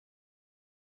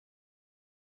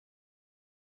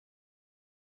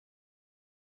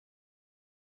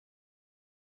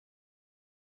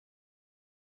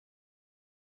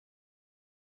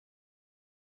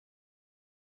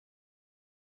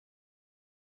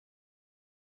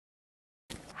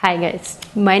Hi guys,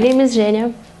 my name is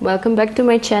Jenya. Welcome back to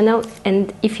my channel,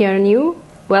 and if you are new,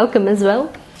 welcome as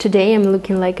well. Today I'm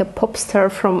looking like a pop star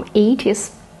from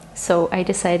 80s, so I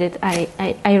decided I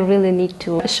really need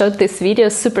to shoot this video,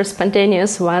 super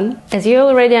spontaneous one. As you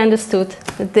already understood,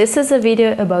 this is a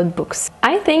video about books.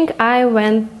 I think I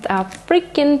went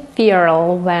freaking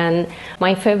viral when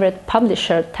my favorite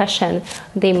publisher, Taschen,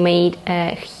 they made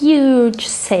a huge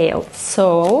sale,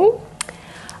 so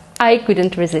I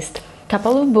couldn't resist.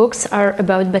 Couple of books are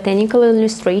about botanical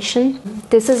illustration.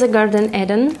 This is a Garden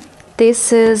Eden.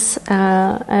 This is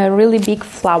a really big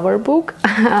flower book.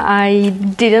 I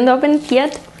didn't open it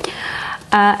yet.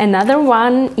 Another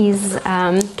one is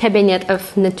Cabinet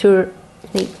of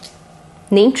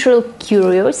Natural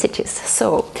Curiosities.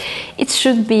 So it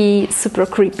should be super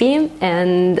creepy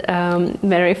and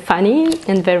very funny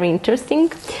and very interesting.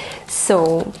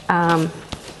 So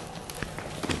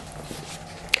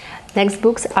next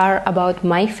books are about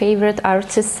my favorite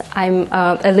artists. I'm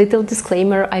a little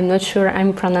disclaimer, I'm not sure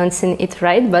I'm pronouncing it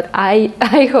right, but I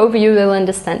hope you will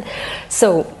understand.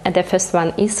 So the first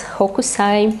one is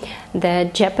Hokusai,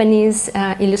 the Japanese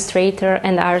illustrator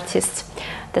and artist.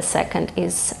 The second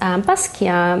is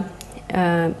Basquiat.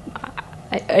 I'm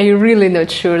really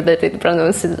not sure that it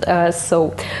pronounces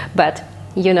so, but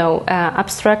you know,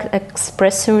 abstract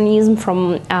expressionism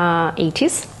from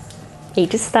 80s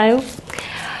style.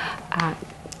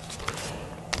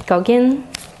 Gauguin,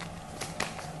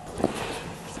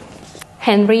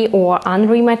 Henry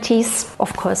Matisse,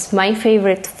 of course my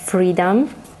favorite Frida.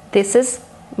 This is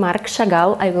Mark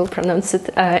Chagall. I will pronounce it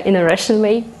in a Russian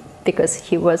way because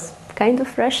he was kind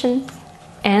of Russian.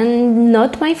 And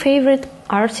not my favorite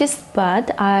artist,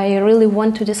 but I really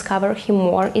want to discover him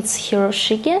more. It's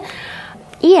Hiroshige.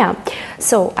 Yeah,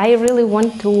 so I really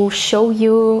want to show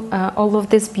you all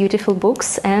of these beautiful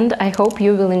books, and I hope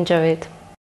you will enjoy it.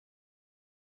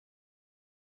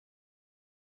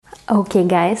 Okay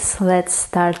guys, let's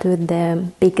start with the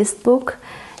biggest book.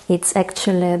 It's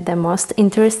actually the most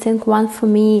interesting one for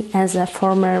me as a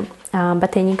former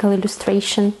botanical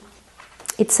illustration.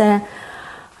 It's a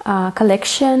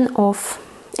collection of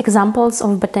examples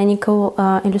of botanical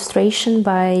illustration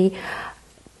by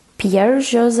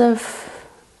Pierre-Joseph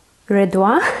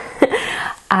Redouin.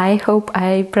 I hope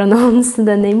I pronounced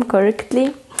the name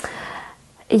correctly.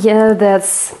 Yeah,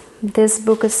 this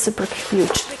book is super huge.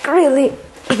 Like really,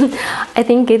 I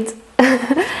think it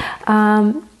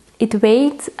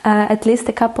weighed at least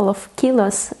a couple of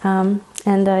kilos, and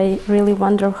I really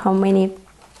wonder how many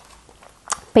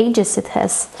pages it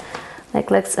has. Like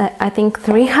I think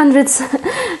 300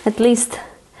 at least.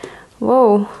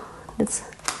 Whoa, that's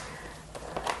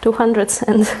 200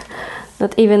 and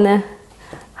not even a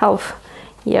half.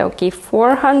 Yeah, okay,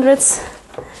 400s,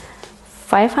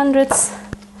 500s.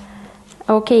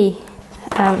 Okay,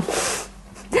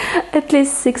 at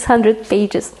least 600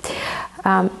 pages.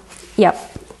 Yeah,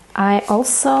 I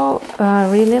also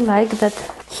really like that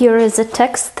here is a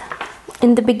text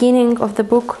in the beginning of the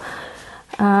book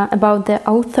about the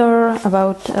author,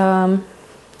 about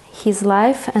his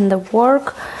life and the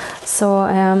work. So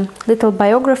little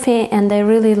biography, and I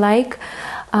really like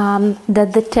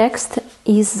that the text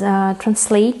is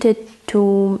translated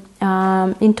to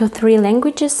into 3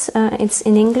 languages. It's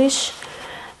in English,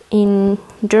 in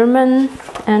German,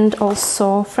 and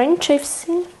also French. I've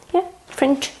seen, yeah,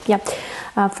 French. Yeah,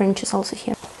 French is also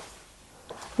here.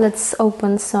 Let's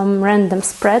open some random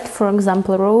spread. For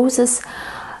example, roses.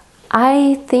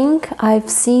 I think I've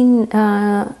seen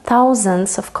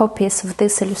thousands of copies of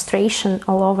this illustration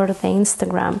all over the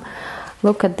Instagram.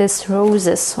 Look at these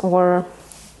roses, or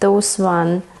those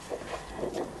one.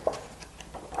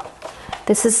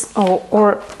 This is,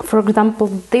 or for example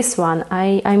this one.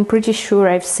 I'm pretty sure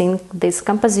I've seen this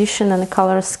composition and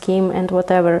color scheme and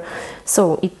whatever.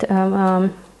 So it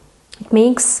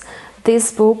makes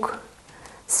this book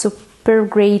super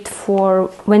great for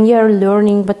when you are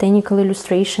learning botanical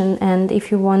illustration and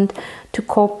if you want to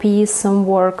copy some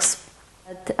works.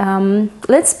 But,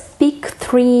 let's pick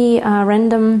 3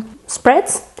 random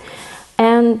spreads,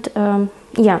 and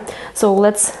yeah, so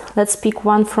let's pick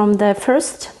one from the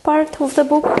first part of the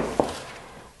book.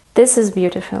 This is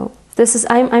beautiful.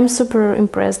 I'm super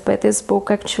impressed by this book.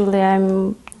 Actually,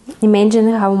 I'm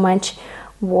imagining how much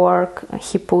work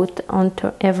he put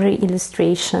onto every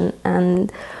illustration,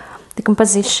 and the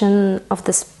composition of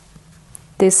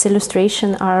this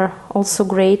illustration are also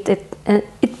great.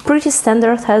 It pretty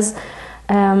standard, has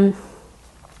the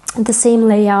same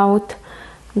layout,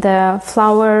 the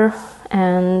flower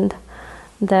and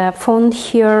the font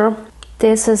here.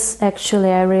 This is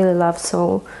actually I really love,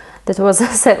 so that was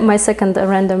my second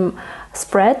random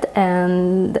spread,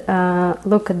 and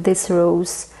look at this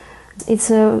rose.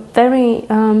 It's a very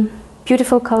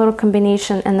beautiful color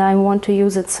combination, and I want to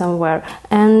use it somewhere.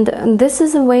 And this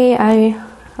is a way I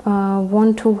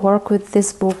want to work with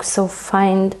this book, so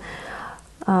find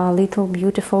little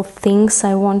beautiful things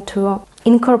I want to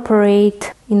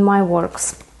incorporate in my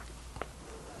works.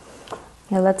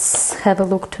 Yeah, let's have a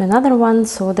look to another one.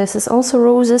 So this is also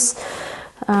roses.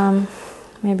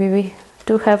 Maybe we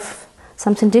do have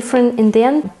something different in the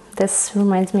end. This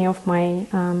reminds me of my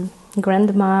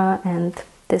grandma, and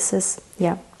this is,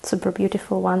 yeah, super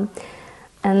beautiful one.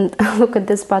 And look at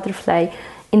this butterfly.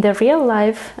 In the real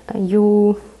life,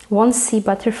 you won't see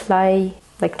butterfly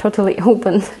like totally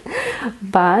open,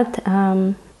 but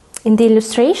in the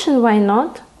illustration, why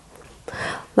not?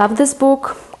 Love this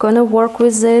book, gonna work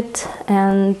with it,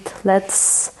 and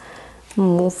let's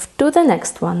move to the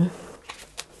next one.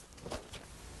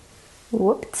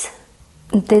 Whoops.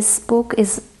 This book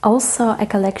is also a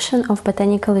collection of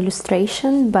botanical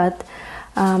illustration, but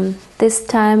this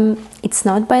time it's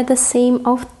not by the same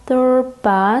author,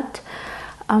 but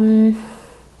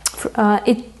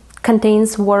it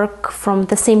contains work from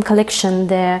the same collection,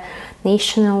 the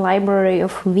National Library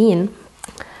of Wien.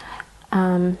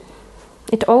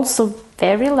 It also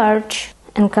very large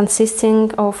and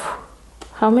consisting of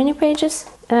how many pages?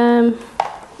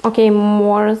 Okay,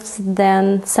 more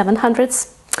than 700.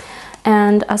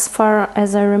 And as far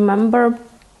as I remember,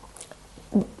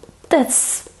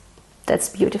 that's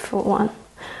beautiful one.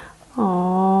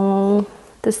 Oh,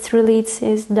 the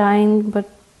Strelitzia is dying, but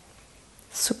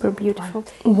super beautiful.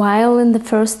 While in the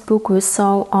first book we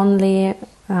saw only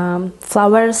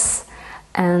flowers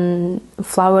and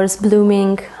flowers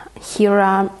blooming, here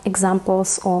are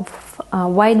examples of a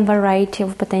wide variety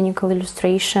of botanical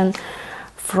illustration,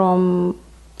 from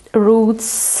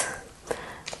roots,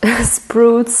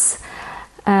 sprouts,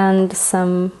 and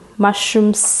some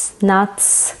mushrooms,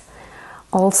 nuts,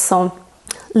 also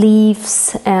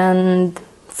leaves and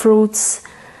fruits.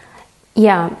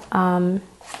 Yeah,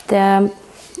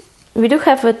 we do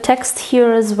have a text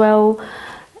here as well,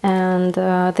 and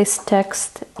this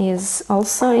text is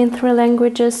also in 3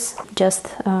 languages,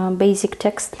 just basic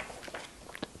text.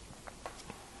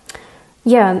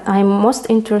 Yeah, I'm most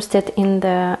interested in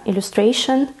the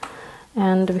illustration,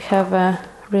 and we have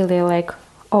really like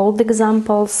old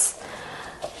examples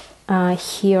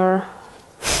here.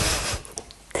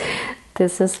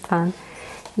 This is fun.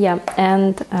 Yeah,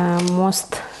 and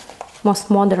most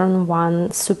modern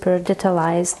one, super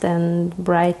detailized and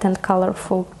bright and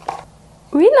colorful.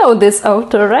 We know this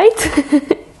author, right?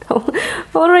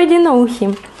 Already know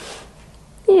him.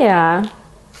 Yeah,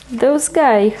 those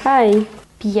guy. Hi,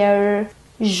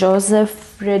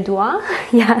 Pierre-Joseph Redouin.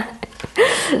 Yeah.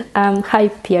 Hi,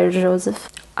 Pierre-Joseph.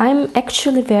 I'm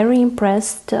actually very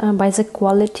impressed by the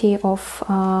quality of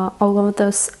all of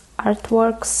those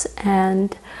artworks,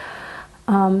 and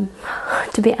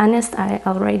to be honest, I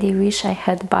already wish I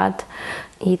had bought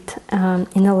it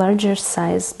in a larger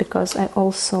size, because I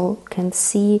also can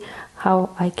see how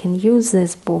I can use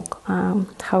this book,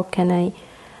 how can I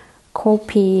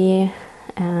copy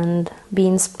and be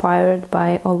inspired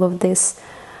by all of this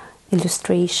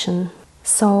illustration.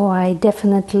 So I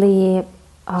definitely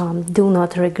do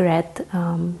not regret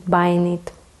buying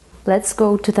it. Let's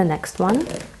go to the next one.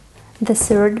 The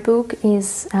third book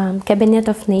is Cabinet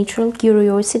of Natural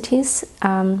Curiosities,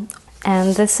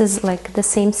 and this is like the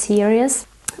same series,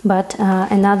 but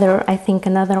I think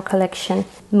another collection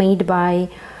made by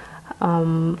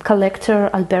collector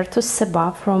Albertus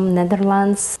Seba from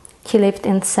Netherlands. He lived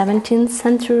in 17th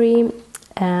century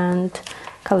and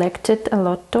collected a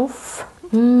lot of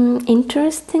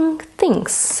interesting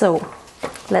things. So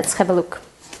let's have a look.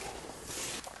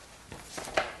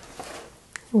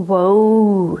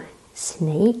 Whoa,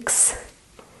 snakes.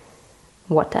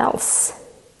 What else?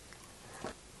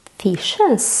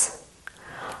 Fishes.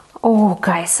 Oh,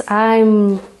 guys,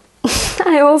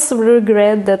 I also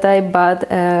regret that I bought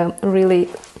a really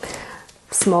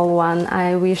small one.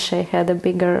 I wish I had a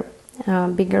bigger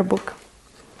book.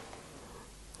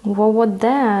 What was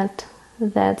that?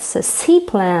 That's a sea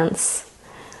plants.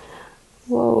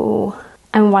 Whoa.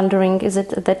 I'm wondering, is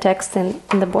it the text in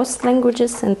the both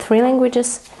languages, in 3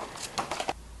 languages?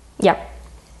 Yeah,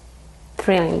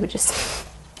 3 languages.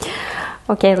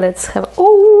 Okay, let's have...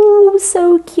 Oh,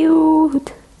 so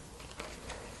cute!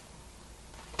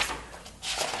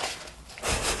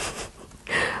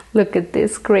 Look at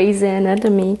this crazy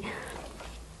anatomy.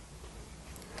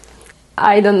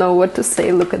 I don't know what to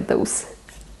say, look at those.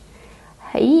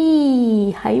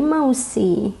 Hey, hi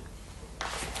mousy.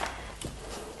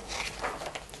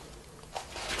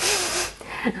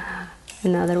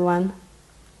 another one.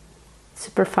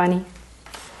 Super funny.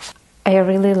 I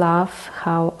really love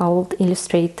how old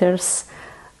illustrators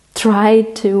try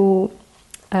to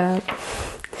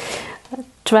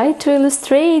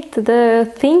illustrate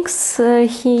the things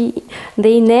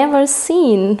they never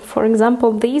seen. For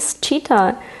example, this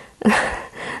cheetah.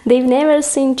 They've never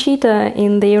seen cheetah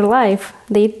in their life.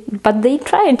 But they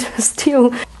tried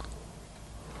still.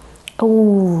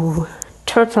 Oh,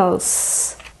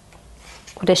 turtles.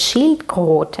 Oder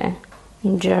Schildkröte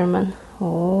in German.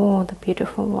 Oh, the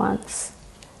beautiful ones.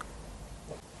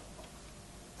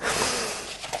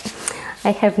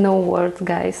 I have no words,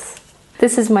 guys.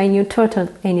 This is my new turtle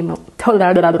animal.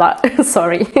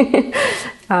 Sorry.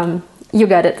 You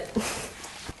got it.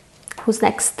 Who's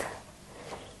next?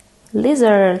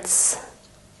 Lizards.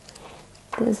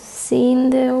 Have seen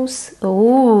those?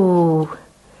 Oh.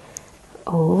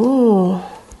 Oh.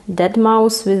 Dead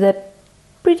mouse with a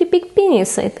pretty big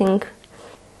penis, I think.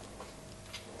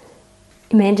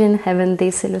 Imagine having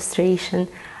this illustration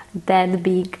that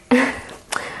big.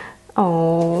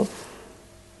 Oh.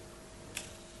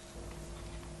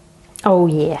 Oh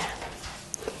yeah.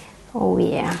 Oh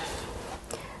yeah.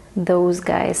 Those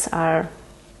guys are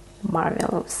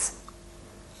marvelous.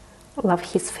 Love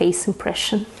his face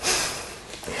impression.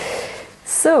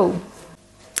 So,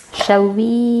 shall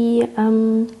we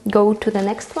go to the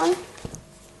next one?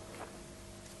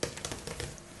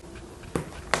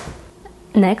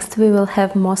 Next we will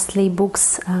have mostly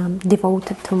books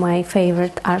devoted to my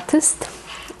favorite artist,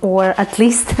 or at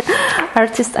least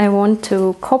artist I want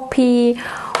to copy,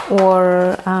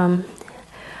 or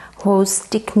whose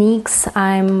techniques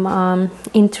I'm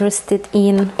interested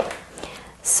in.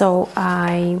 So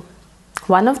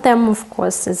one of them, of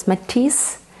course, is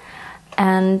Matisse,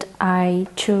 and I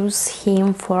choose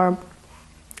him for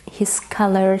his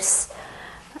colors,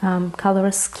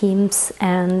 color schemes,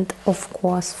 and of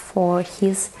course for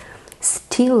his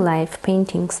still life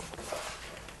paintings.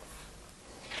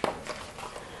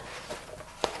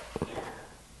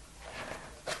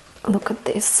 Look at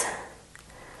this.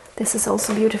 This is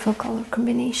also beautiful color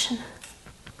combination.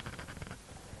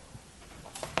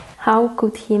 How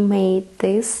could he make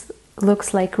this?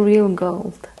 Looks like real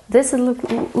gold. This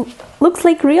looks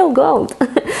like real gold.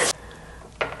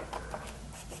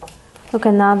 Look,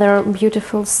 another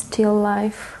beautiful still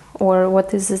life, or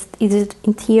what is it? Is it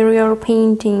interior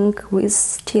painting with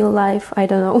still life? I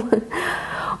don't know.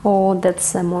 Oh,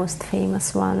 that's the most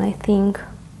famous one, I think.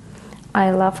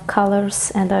 I love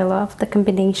colors, and I love the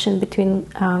combination between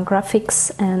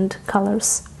graphics and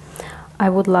colors. I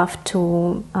would love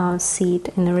to see it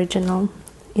in original.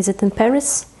 Is it in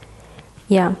Paris?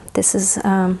 Yeah,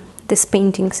 this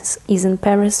painting is in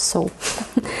Paris, so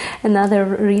another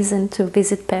reason to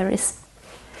visit Paris.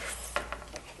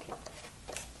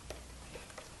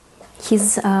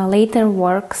 His later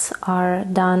works are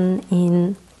done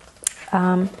in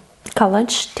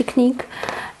collage technique,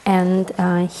 and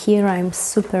here I'm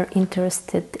super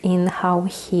interested in how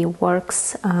he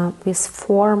works with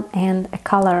form and a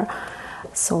color.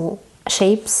 So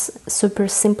shapes super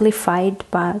simplified,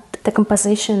 but the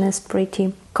composition is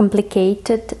pretty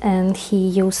complicated, and he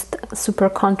used super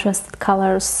contrasted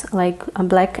colors like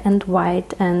black and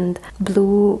white and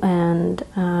blue and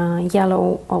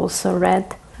yellow, also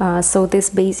red. So these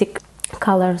basic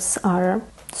colors are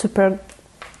super,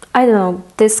 I don't know,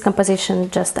 this composition,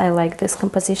 just I like this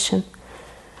composition.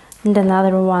 And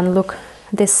another one, look,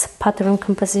 this pattern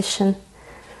composition,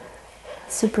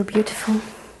 super beautiful.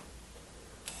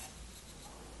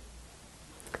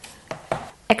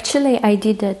 Actually, I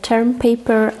did a term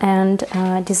paper and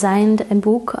designed a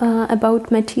book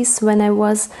about Matisse when I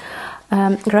was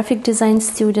a graphic design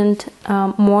student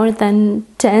more than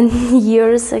 10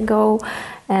 years ago.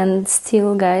 And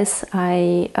still, guys,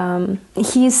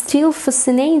 he still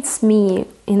fascinates me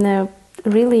in a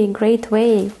really great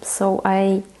way. So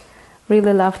I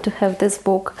really love to have this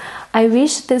book. I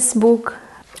wish this book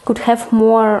could have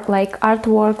more like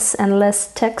artworks and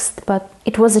less text, but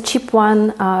it was a cheap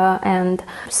one, and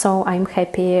so I'm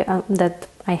happy that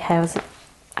I have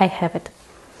it.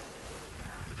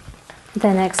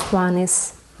 The next one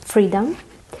is Frida.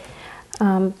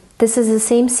 This is the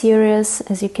same series.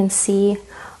 As you can see,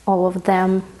 all of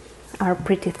them are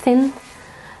pretty thin,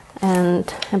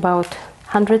 and about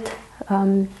 100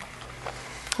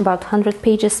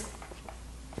 pages.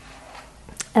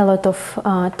 A lot of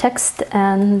text,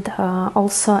 and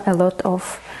also a lot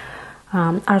of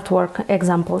artwork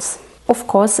examples. Of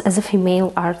course, as a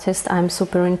female artist, I'm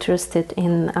super interested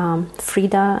in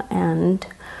Frida and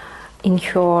in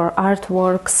her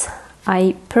artworks.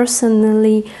 I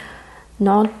personally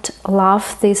not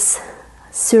love this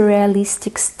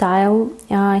surrealistic style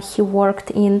he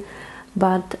worked in,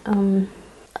 but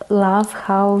love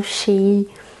how she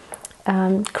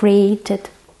created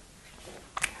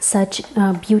such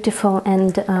beautiful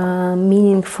and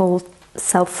meaningful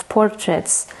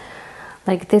self-portraits.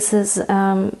 Like this is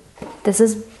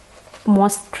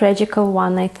most tragical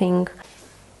one, I think.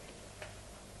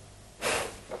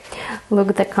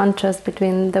 Look the contrast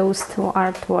between those two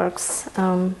artworks.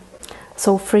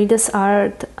 So Frida's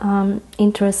art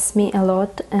interests me a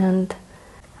lot, and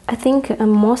I think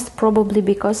most probably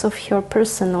because of her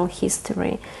personal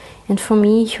history. And for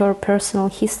me, her personal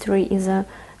history is a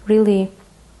really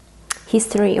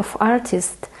history of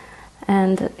artists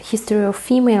and history of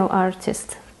female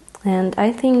artists. And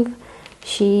I think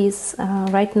she is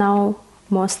right now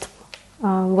most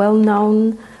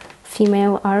well-known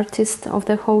female artist of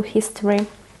the whole history.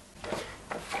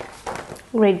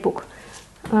 Great book.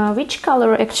 Which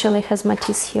color actually has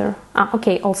Matisse here? Ah,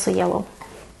 okay, also yellow.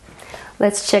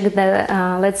 Let's check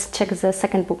the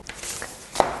second book.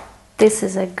 This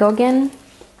is a Gauguin.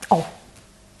 Oh,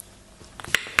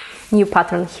 new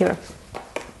pattern here.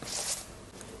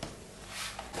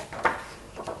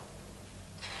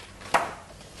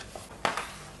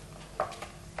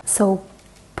 So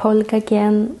Paul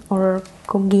Gauguin or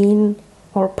Gauguin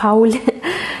or Paul,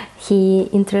 he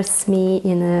interests me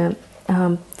in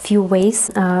a few ways.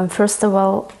 First of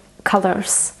all,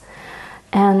 colors.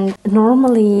 And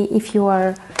normally, if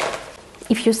you're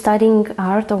studying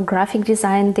art or graphic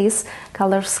design, this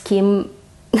color scheme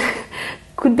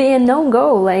could be a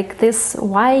no-go. Like this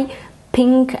white,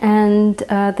 pink, and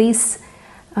this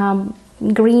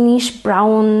greenish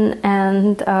brown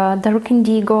and dark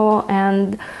indigo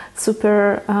and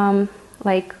super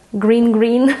like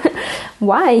green.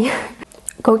 Why?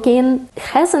 Gauguin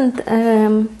hasn't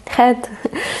had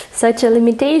such a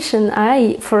limitation.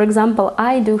 For example,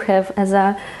 I do have, as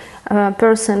a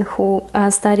person who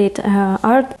studied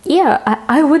art, yeah,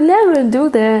 I would never do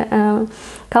the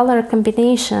color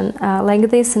combination like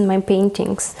this in my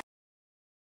paintings.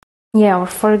 Yeah, or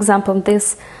for example,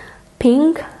 this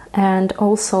pink and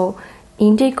also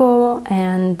indigo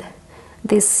and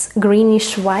this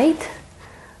greenish white.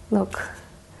 Look,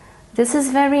 this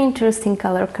is very interesting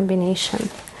color combination.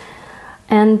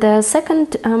 And the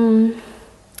second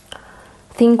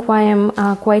thing why I'm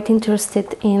quite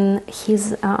interested in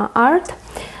his art,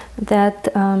 that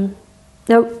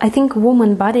I think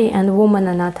woman body and woman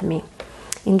anatomy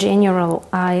in general.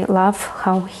 I love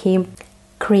how he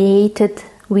created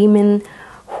women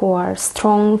who are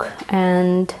strong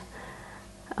and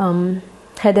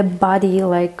had a body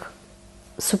like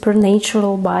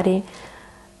supernatural body.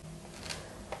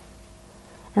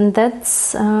 And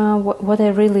that's what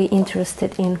I'm really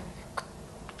interested in.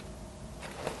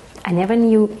 I never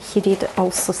knew he did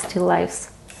also still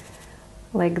lifes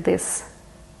like this.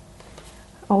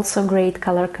 Also great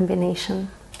color combination.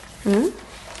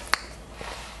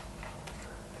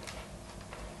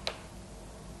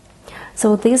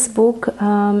 So this book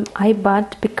I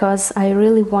bought because I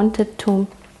really wanted to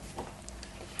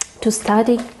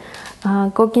study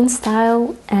Gauguin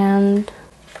style, and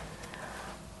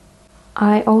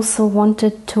I also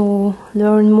wanted to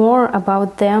learn more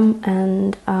about them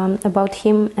and about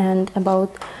him and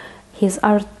about his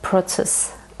art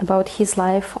process, about his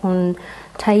life on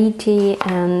Tahiti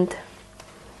and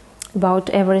about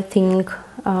everything,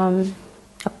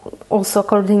 also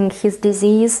according to his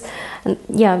disease. And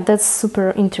yeah, that's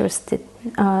super interesting.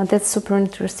 That's super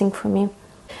interesting for me.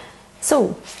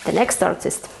 So the next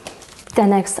artist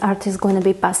is going to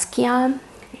be Basquiat.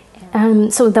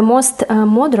 So the most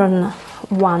modern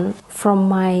one from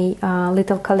my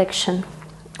little collection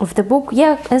of the book.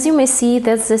 Yeah, as you may see,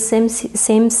 that's the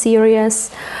same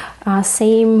series,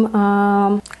 same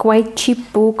quite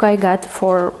cheap book I got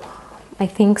for, I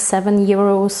think,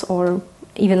 €7 or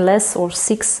even less, or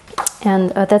 6. And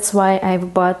that's why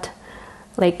I've bought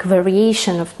like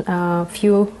variation of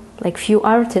few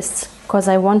artists, because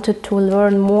I wanted to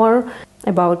learn more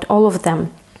about all of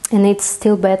them. And it's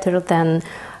still better than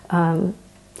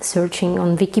searching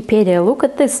on Wikipedia. Look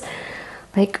at this,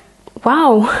 like,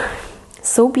 wow,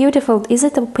 so beautiful. Is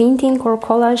it a painting or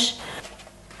collage?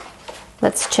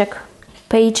 Let's check.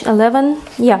 Page 11.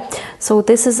 Yeah, so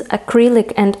this is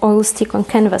acrylic and oil stick on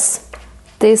canvas.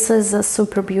 This is a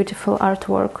super beautiful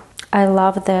artwork. I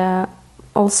love the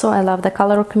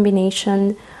color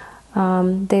combination,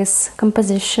 this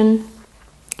composition,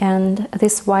 and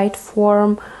this white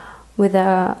form with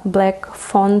a black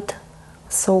font.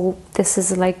 So this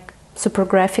is like super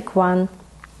graphic one.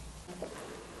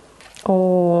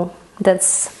 Oh,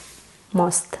 that's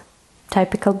most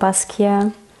typical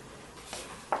Basquiat.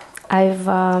 I've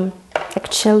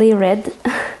actually read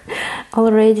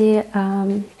already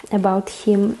about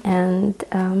him, and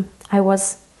I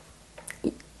was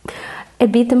a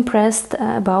bit impressed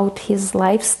about his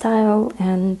lifestyle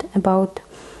and about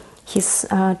his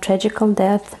tragical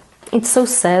death. It's so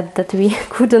sad that we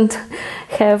couldn't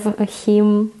have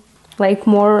him like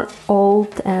more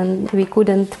old, and we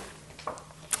couldn't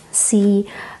see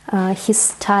his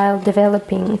style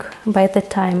developing by the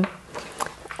time.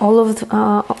 Almost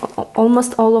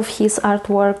all of his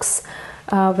artworks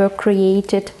were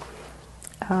created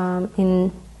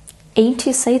in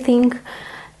 80s, I think,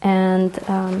 and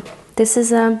this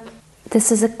is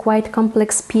a quite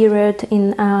complex period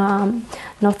in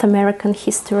North American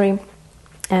history,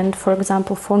 and for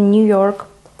example for New York,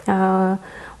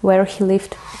 where he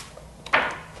lived.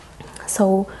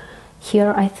 So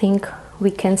here I think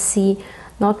we can see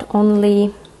not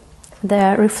only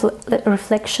the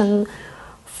reflection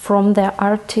from the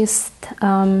artist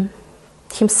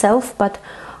himself, but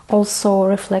also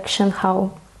reflection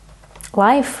how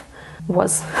life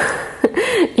was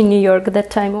in New York at that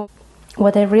time.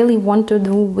 What I really want to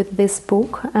do with this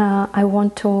book, I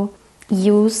want to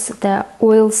use the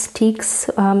oil sticks,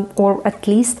 or at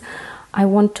least I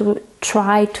want to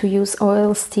try to use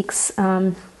oil sticks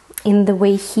in the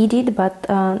way he did, but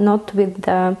not with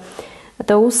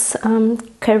those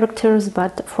characters,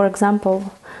 but for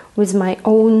example with my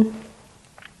own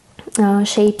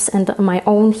shapes and my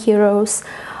own heroes.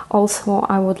 Also,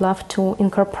 I would love to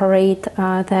incorporate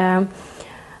the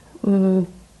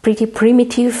pretty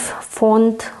primitive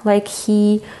font like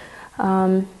he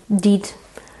did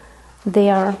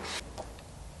there.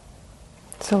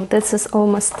 So this is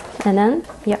almost an end.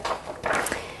 Yeah.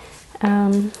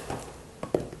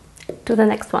 To the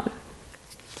next one.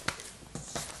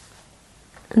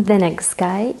 The next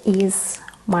guy is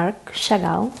Marc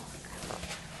Chagall.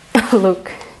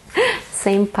 Look,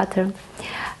 same pattern.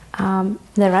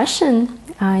 The Russian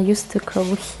used to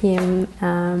call him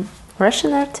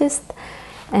Russian artist,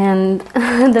 and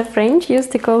the French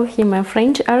used to call him a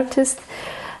French artist.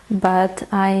 But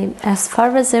as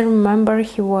far as I remember,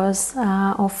 he was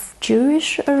of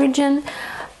Jewish origin,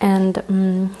 and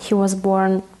he was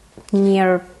born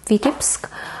near Vitebsk,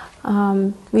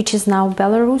 which is now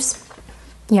Belarus.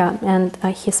 Yeah, and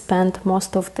he spent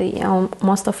most of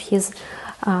his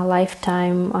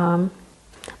lifetime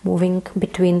moving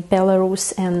between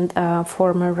Belarus and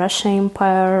former Russian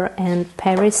Empire and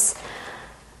Paris.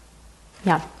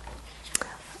 Yeah.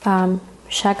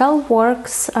 Chagall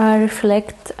works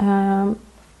reflect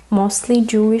mostly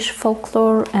Jewish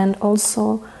folklore and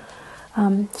also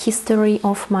history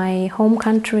of my home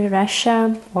country,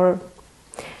 Russia, or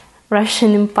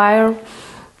Russian Empire.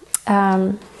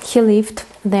 He lived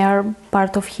there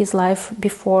part of his life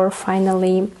before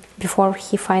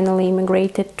he finally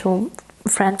immigrated to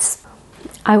France.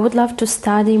 I would love to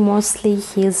study mostly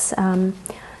his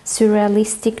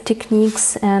surrealistic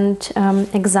techniques and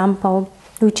example,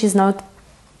 which is not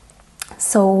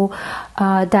so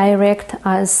direct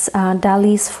as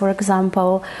Dali's, for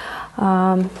example.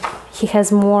 He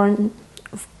has more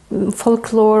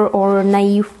folklore or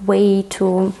naive way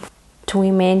to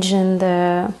imagine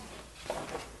the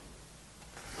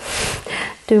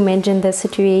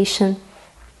situation.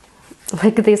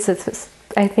 Like this,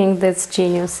 I think that's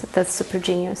genius. That's super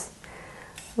genius.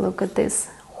 Look at this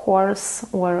horse,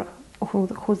 or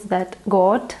who's that?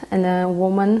 God and a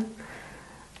woman.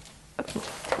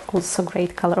 Also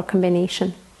great color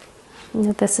combination.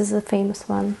 This is a famous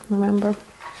one, remember?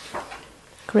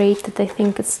 Created, I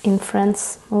think it's in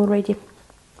France already.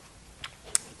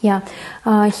 Yeah,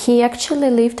 he actually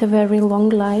lived a very long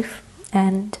life,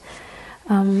 and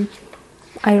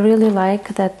I really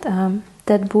like that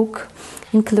that book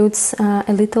includes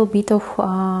a little bit of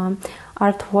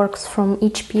artworks from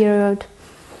each period.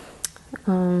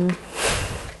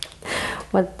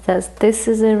 What does this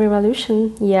is a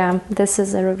revolution? Yeah, this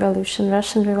is a revolution,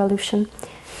 Russian Revolution.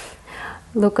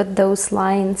 Look at those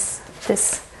lines.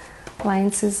 This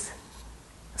lines is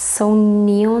so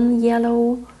neon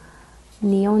yellow,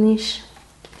 neonish,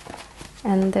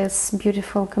 and this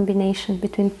beautiful combination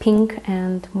between pink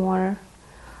and more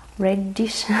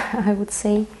reddish, I would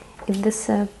say. Is this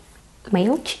a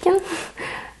male chicken?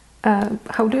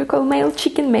 How do you call male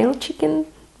chicken? Male chicken,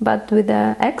 but with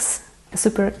a X.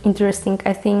 Super interesting.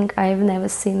 I think I've never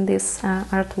seen this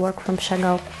artwork from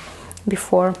Chagall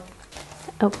before.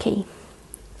 Okay,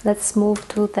 let's move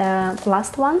to the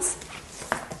last ones.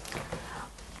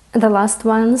 The last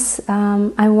ones,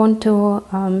 I want to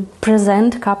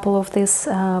present a couple of these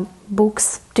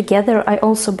books together. I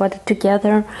also bought it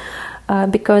together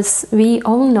because we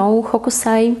all know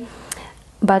Hokusai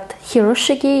But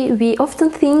Hiroshige, we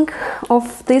often think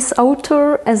of this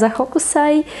author as a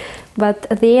Hokusai, but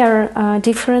they are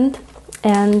different,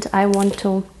 and I want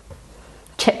to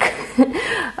check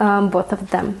both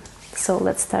of them. So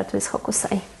let's start with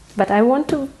Hokusai. But I want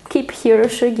to keep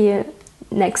Hiroshige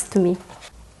next to me.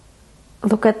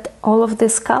 Look at all of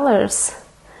these colors.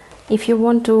 If you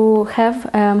want to have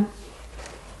a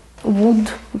wood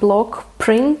block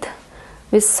print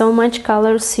with so much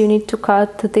colors, you need to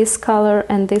cut this color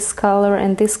and this color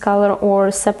and this color, or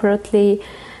separately,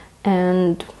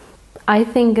 and I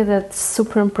think that's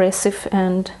super impressive,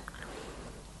 and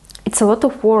it's a lot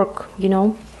of work, you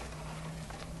know.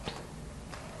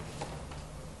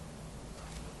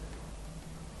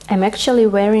 I'm actually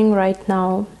wearing right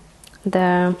now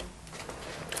the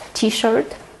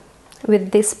t-shirt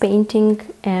with this painting,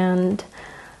 and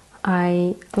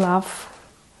I love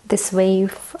this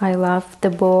wave, I love the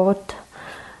boat.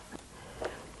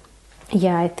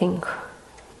 Yeah, I think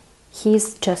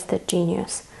he's just a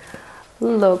genius.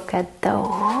 Look at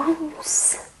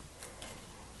those.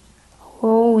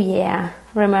 Oh yeah,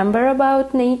 remember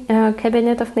about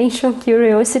Cabinet of Natural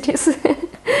Curiosities?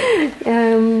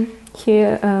 He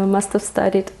must have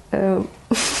studied a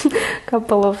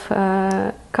couple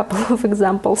of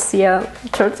examples. Yeah,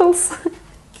 turtles.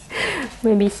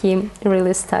 Maybe he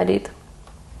really studied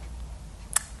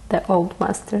the old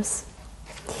masters.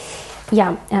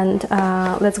 Yeah, and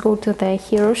let's go to the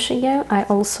Hiroshige. I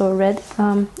also read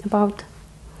about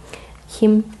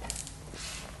him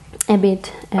a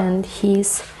bit, and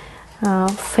he's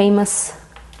famous,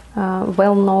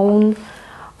 well known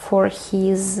for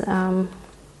his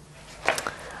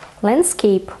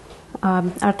landscape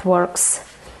artworks.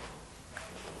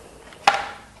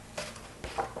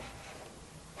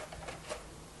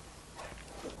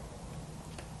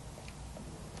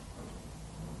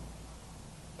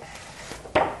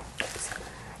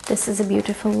 This is a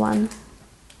beautiful one.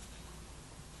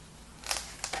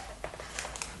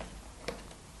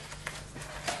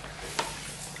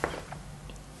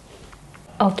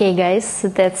 Okay guys,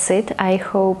 that's it. I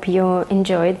hope you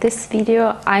enjoyed this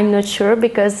video. I'm not sure,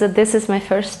 because this is my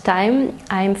first time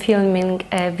I'm filming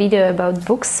a video about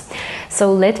books.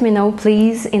 So let me know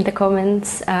please in the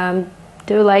comments,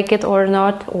 do you like it or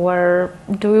not, or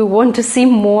do you want to see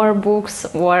more books,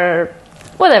 or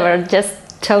whatever, just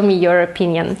tell me your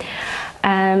opinion.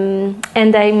 And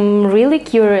I'm really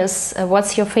curious,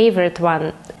 what's your favorite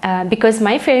one? Because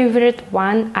my favorite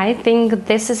one, I think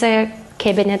this is a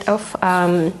Cabinet of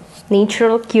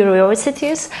Natural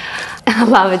Curiosities. I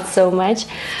love it so much,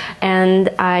 and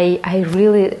I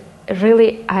really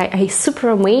super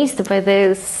amazed by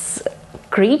these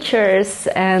creatures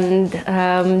and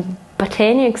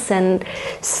botanics and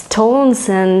stones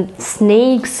and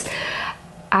snakes.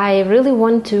 I really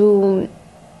want to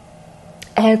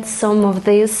add some of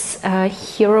these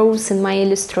heroes in my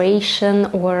illustration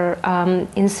or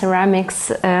in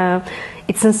ceramics.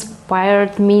 It's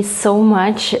inspired me so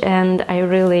much, and I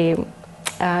really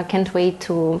can't wait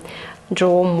to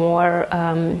draw more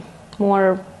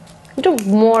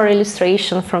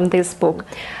illustration from this book.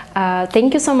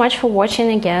 Thank you so much for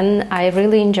watching again. I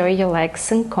really enjoy your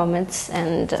likes and comments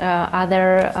and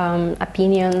other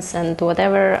opinions and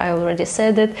whatever. I already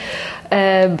said it,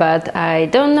 but I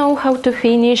don't know how to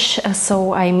finish,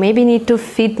 so I maybe need to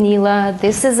feed Nila.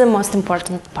 This is the most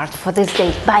important part for this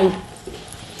day. Bye!